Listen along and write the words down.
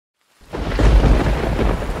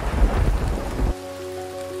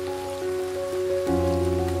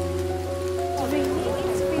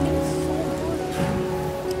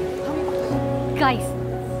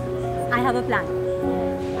have a plan.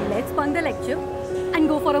 Let's bunk the lecture and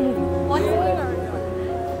go for a movie. What's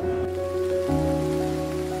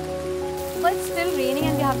But it's still raining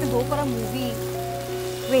and we have to go for a movie.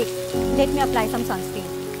 Wait, let me apply some sunscreen.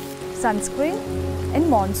 Sunscreen in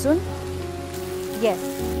monsoon? Yes,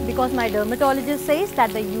 because my dermatologist says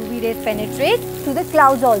that the UV rays penetrate to the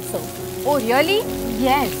clouds also. Oh really?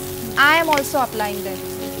 Yes. I am also applying that.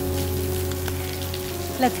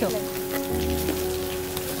 Let's go.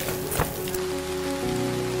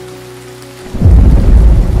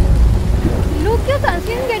 Look, your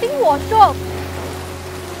sunscreen is getting washed off.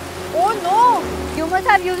 Oh no! You must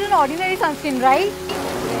have used an ordinary sunscreen, right?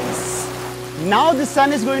 Yes. Now the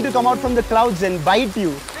sun is going to come out from the clouds and bite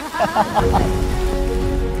you.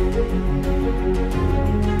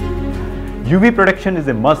 UV protection is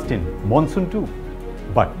a must in monsoon too.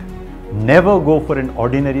 But never go for an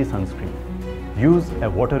ordinary sunscreen. Use a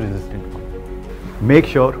water-resistant one. Make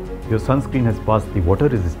sure your sunscreen has passed the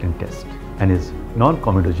water-resistant test and is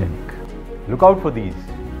non-comedogenic. Look out for these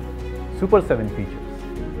Super 7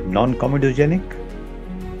 features. Non-comedogenic,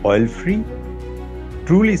 oil-free,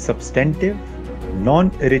 truly substantive,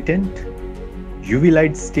 non-irritant, UV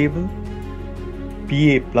light stable,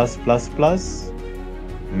 PA+++,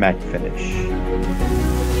 matte finish.